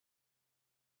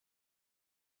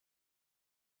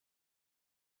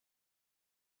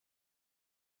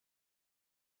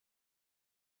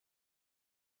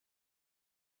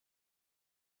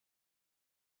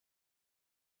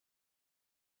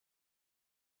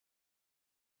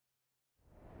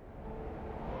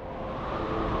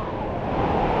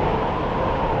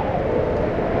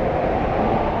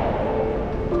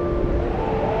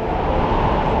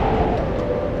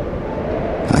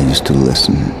used to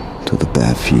listen to the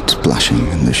bare feet splashing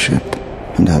in the ship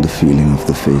and had the feeling of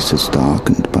the faces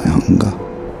darkened by hunger.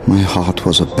 My heart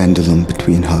was a pendulum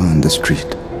between her and the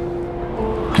street.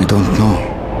 I don't know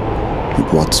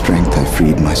with what strength I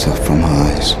freed myself from her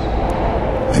eyes.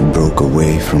 I broke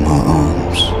away from her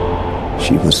arms.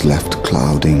 She was left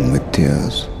clouding with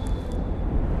tears.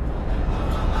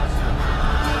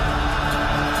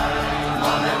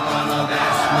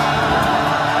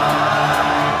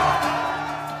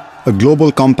 A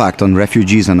global compact on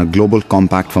refugees and a global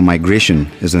compact for migration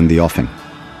is in the offing.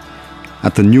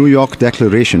 At the New York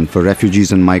Declaration for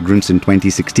Refugees and Migrants in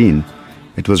 2016,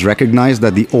 it was recognized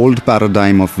that the old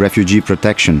paradigm of refugee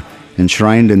protection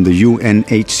enshrined in the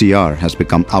UNHCR has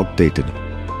become outdated.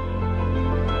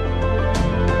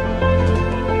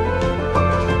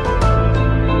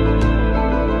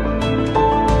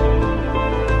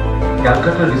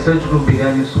 Calcutta Research Group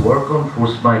began its work on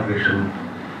forced migration.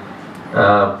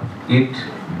 It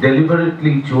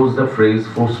deliberately chose the phrase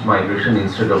forced migration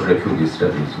instead of refugee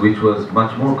studies, which was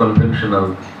much more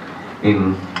conventional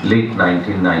in late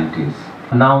 1990s.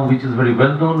 Now, which is very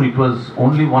well known, it was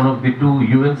only one of the 2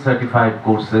 UN certified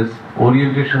courses,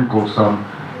 orientation course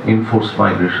in forced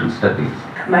migration studies.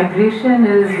 Migration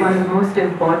is one of the most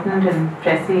important and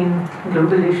pressing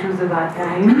global issues of our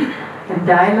time. The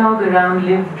dialogue around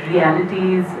lived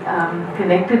realities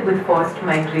connected with forced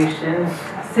migration,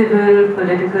 civil,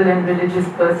 political and religious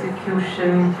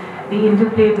persecution, the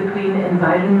interplay between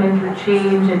environmental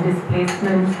change and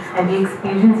displacement and the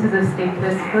experiences of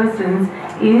stateless persons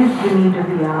is the need of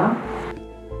the hour.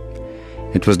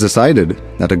 It was decided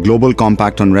that a global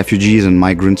compact on refugees and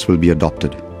migrants will be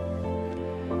adopted.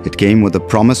 It came with the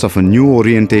promise of a new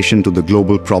orientation to the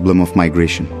global problem of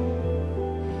migration.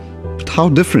 But how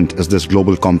different is this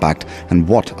global compact, and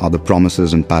what are the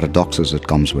promises and paradoxes it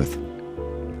comes with?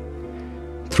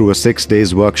 Through a 6-day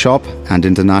workshop and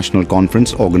international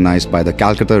conference organized by the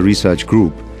Calcutta Research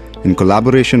Group, in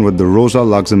collaboration with the Rosa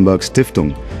Luxemburg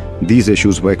Stiftung, these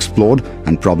issues were explored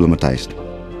and problematized.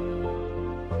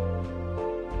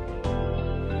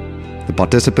 The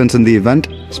participants in the event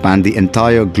spanned the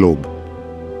entire globe.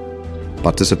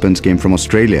 Participants came from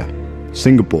Australia,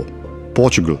 Singapore,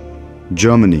 Portugal,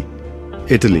 Germany,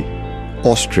 Italy,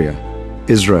 Austria,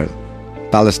 Israel,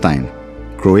 Palestine,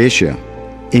 Croatia,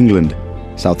 England,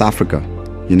 South Africa,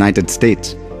 United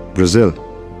States, Brazil,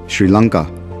 Sri Lanka,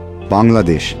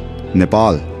 Bangladesh,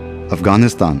 Nepal,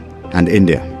 Afghanistan, and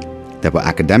India. There were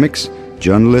academics,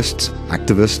 journalists,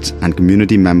 activists, and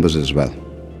community members as well.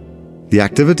 The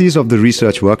activities of the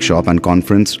research workshop and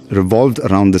conference revolved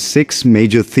around the 6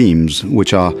 major themes,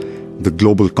 which are the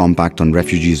Global Compact on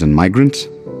Refugees and Migrants,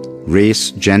 race,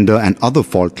 gender, and other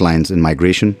fault lines in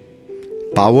migration,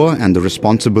 power and the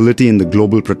responsibility in the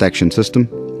global protection system,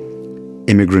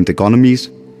 immigrant economies,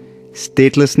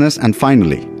 statelessness, and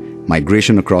finally,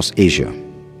 migration across Asia.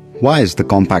 Why is the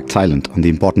compact silent on the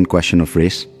important question of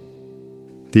race?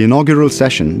 The inaugural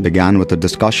session began with a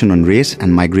discussion on race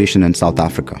and migration in South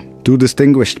Africa. 2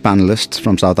 distinguished panelists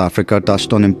from South Africa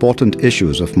touched on important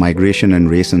issues of migration and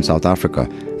race in South Africa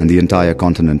and the entire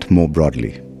continent more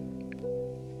broadly.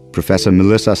 Professor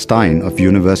Melissa Stein of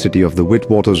University of the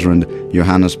Witwatersrand,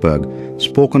 Johannesburg,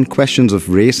 spoke on questions of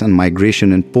race and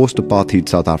migration in post-apartheid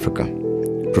South Africa.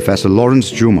 Professor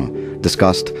Lawrence Juma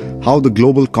discussed how the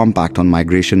Global Compact on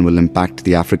Migration will impact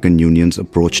the African Union's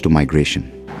approach to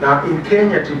migration. Now in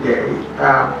Kenya today,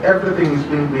 everything is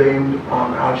being blamed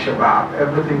on Al-Shabaab,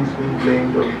 everything is being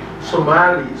blamed on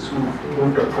Somalis who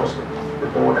moved across the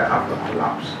border after the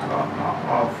collapse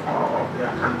of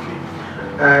their country.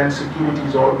 And security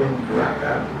is all being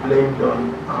blamed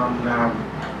on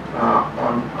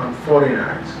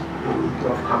foreigners who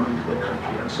have come into the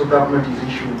country. And so government is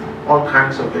issuing all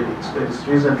kinds of edicts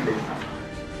recently.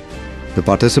 The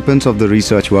participants of the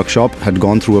research workshop had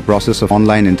gone through a process of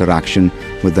online interaction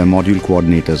with their module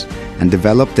coordinators and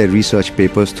developed their research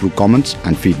papers through comments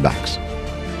and feedbacks.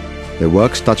 Their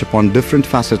works touch upon different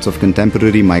facets of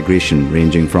contemporary migration,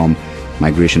 ranging from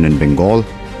migration in Bengal,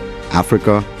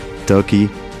 Africa, Turkey,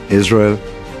 Israel,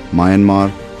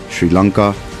 Myanmar, Sri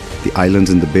Lanka, the islands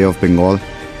in the Bay of Bengal,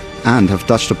 and have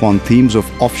touched upon themes of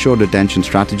offshore detention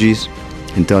strategies,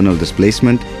 internal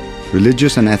displacement,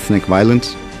 religious and ethnic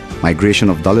violence, migration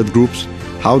of Dalit groups,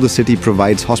 how the city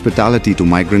provides hospitality to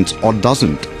migrants or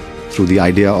doesn't, through the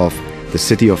idea of the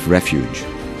city of refuge.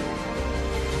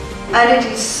 And it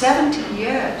is 70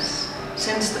 years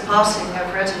since the passing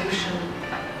of Resolution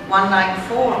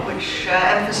 194, which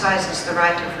emphasizes the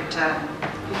right of return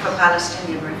for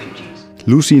Palestinian refugees.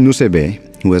 Lucy Nusebe,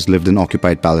 who has lived in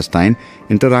occupied Palestine,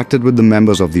 interacted with the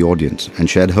members of the audience and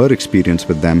shared her experience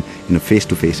with them in a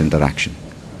face-to-face interaction.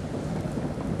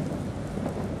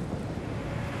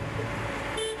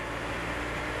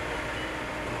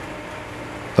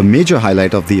 A major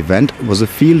highlight of the event was a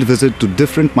field visit to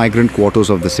different migrant quarters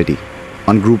of the city.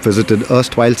 One group visited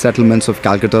erstwhile settlements of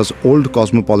Calcutta's old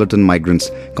cosmopolitan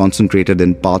migrants concentrated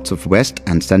in parts of West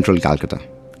and Central Calcutta.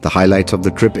 The highlights of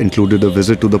the trip included a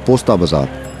visit to the Posta Bazaar,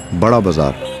 Bada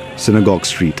Bazaar, Synagogue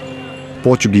Street,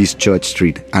 Portuguese Church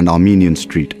Street and Armenian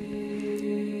Street.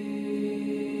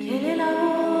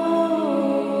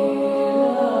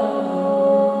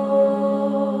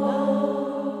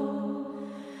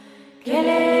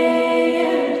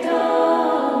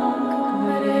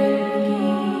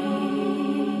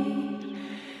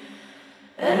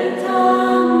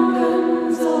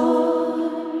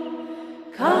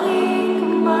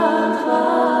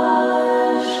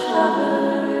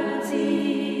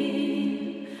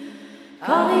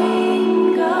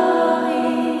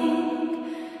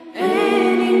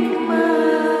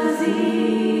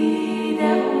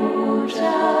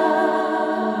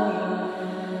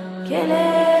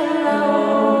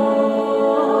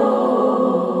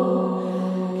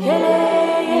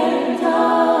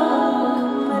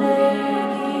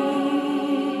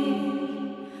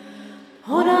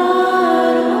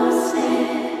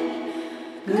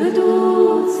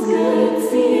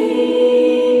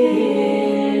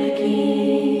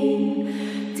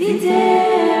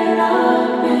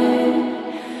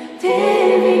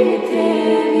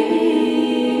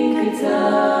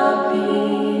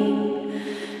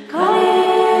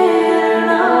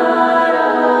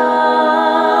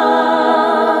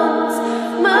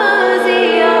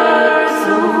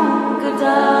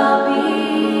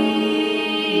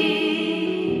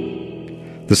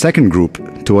 The second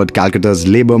group toured Calcutta's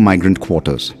labour migrant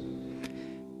quarters.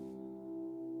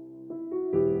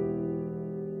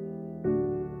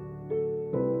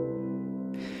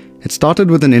 It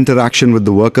started with an interaction with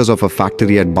the workers of a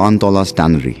factory at Bantola's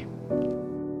tannery.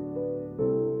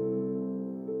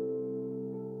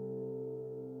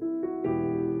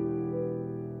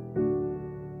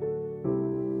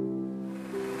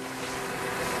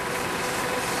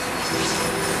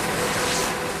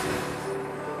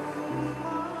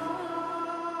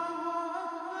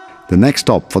 The next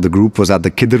stop for the group was at the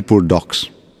Khidirpur docks.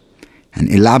 An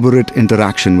elaborate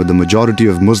interaction with the majority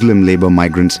of Muslim labour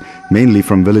migrants, mainly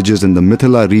from villages in the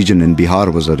Mithila region in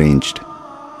Bihar, was arranged.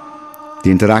 The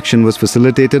interaction was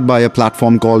facilitated by a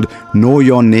platform called Know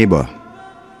Your Neighbour.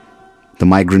 The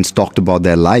migrants talked about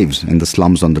their lives in the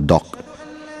slums on the dock.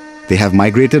 They have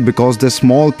migrated because their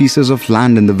small pieces of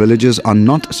land in the villages are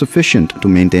not sufficient to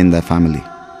maintain their family.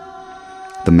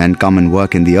 The men come and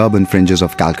work in the urban fringes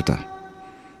of Calcutta.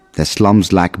 Their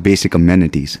slums lack basic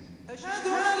amenities.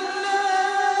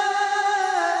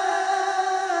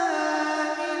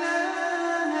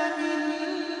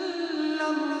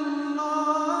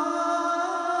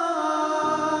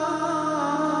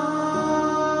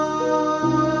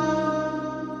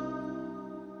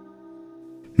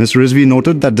 Ms. Rizvi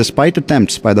noted that despite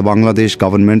attempts by the Bangladesh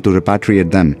government to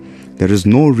repatriate them, there is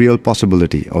no real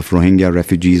possibility of Rohingya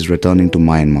refugees returning to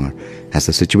Myanmar, as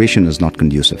the situation is not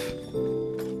conducive.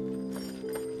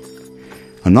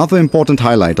 Another important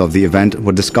highlight of the event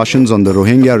were discussions on the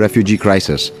Rohingya refugee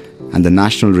crisis and the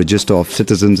National Register of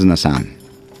Citizens in Assam.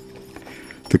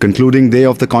 The concluding day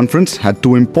of the conference had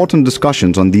two important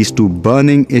discussions on these two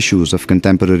burning issues of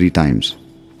contemporary times.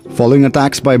 Following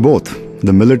attacks by both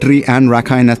the military and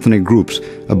Rakhine ethnic groups,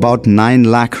 about 9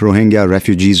 lakh Rohingya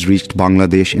refugees reached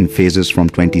Bangladesh in phases from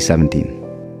 2017.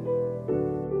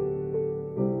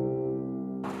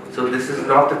 So this is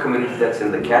not the community that's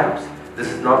in the camps. This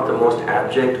is not the most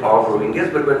abject of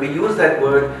Rohingyas, but when we use that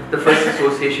word, the first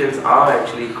associations are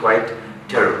actually quite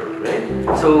terrible,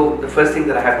 right? So the first thing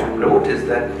that I have to note is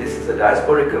that this is a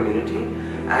diasporic community,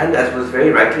 and as was very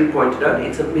rightly pointed out,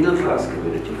 it's a middle-class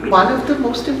community. One of the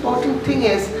most important thing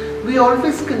is we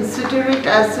always consider it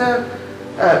as a,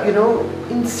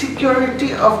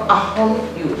 insecurity of Ahom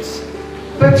youths.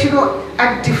 But,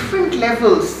 at different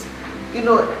levels,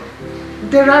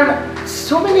 there are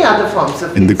so many other forms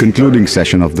of... In the concluding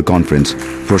session of the conference,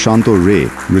 Prashanto Ray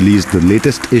released the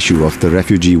latest issue of the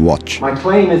Refugee Watch. My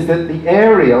claim is that the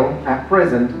aerial, at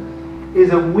present,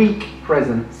 is a weak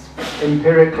presence,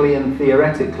 empirically and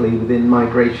theoretically, within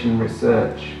migration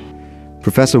research.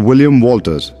 Professor William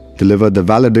Walters delivered the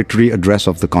valedictory address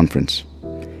of the conference.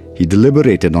 He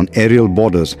deliberated on aerial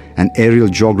borders and aerial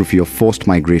geography of forced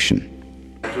migration.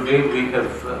 Today we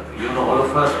have, all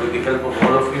of us, with the help of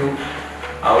all of you,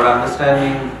 our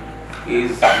understanding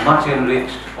is much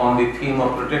enriched on the theme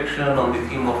of protection, on the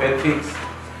theme of ethics,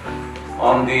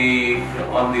 on the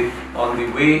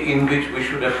way in which we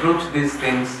should approach these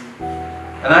things.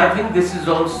 And I think this is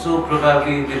also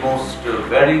probably the most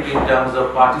varied in terms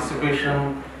of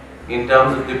participation, in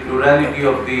terms of the plurality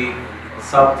of the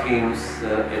sub-themes,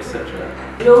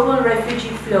 etc. Global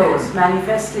refugee flows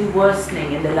manifestly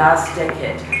worsening in the last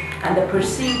decade, and the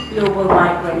perceived global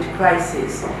migrant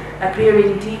crisis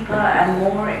appearing deeper and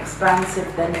more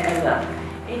expansive than ever.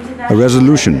 A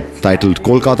resolution titled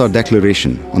Calcutta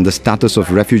Declaration on the Status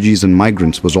of Refugees and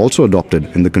Migrants was also adopted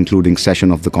in the concluding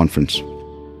session of the conference.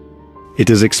 It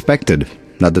is expected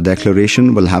that the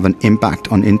declaration will have an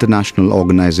impact on international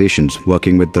organizations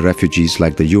working with the refugees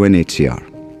like the UNHCR,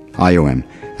 IOM,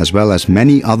 as well as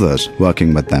many others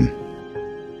working with them.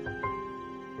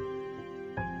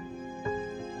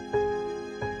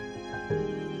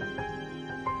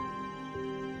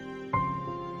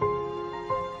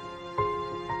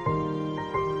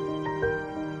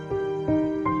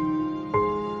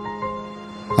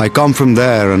 I come from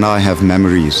there and I have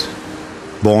memories.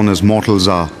 Born as mortals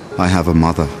are, I have a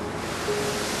mother.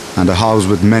 And a house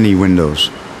with many windows.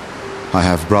 I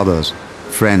have brothers,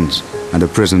 friends, and a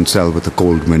prison cell with a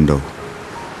cold window.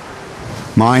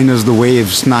 Mine is the wave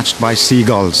snatched by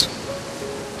seagulls.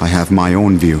 I have my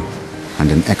own view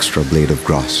and an extra blade of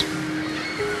grass.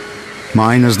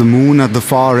 Mine is the moon at the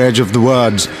far edge of the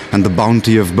words and the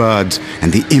bounty of birds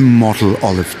and the immortal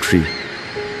olive tree.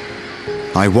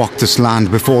 I walked this land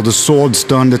before the swords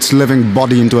turned its living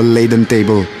body into a laden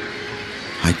table.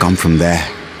 I come from there.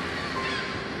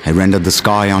 I rendered the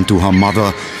sky unto her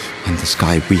mother, and the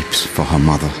sky weeps for her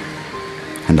mother.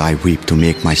 And I weep to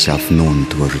make myself known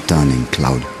to a returning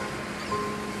cloud.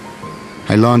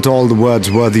 I learnt all the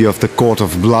words worthy of the court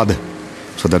of blood,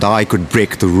 so that I could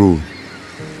break the rule.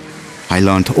 I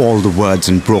learnt all the words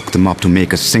and broke them up to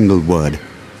make a single word: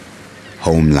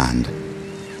 homeland.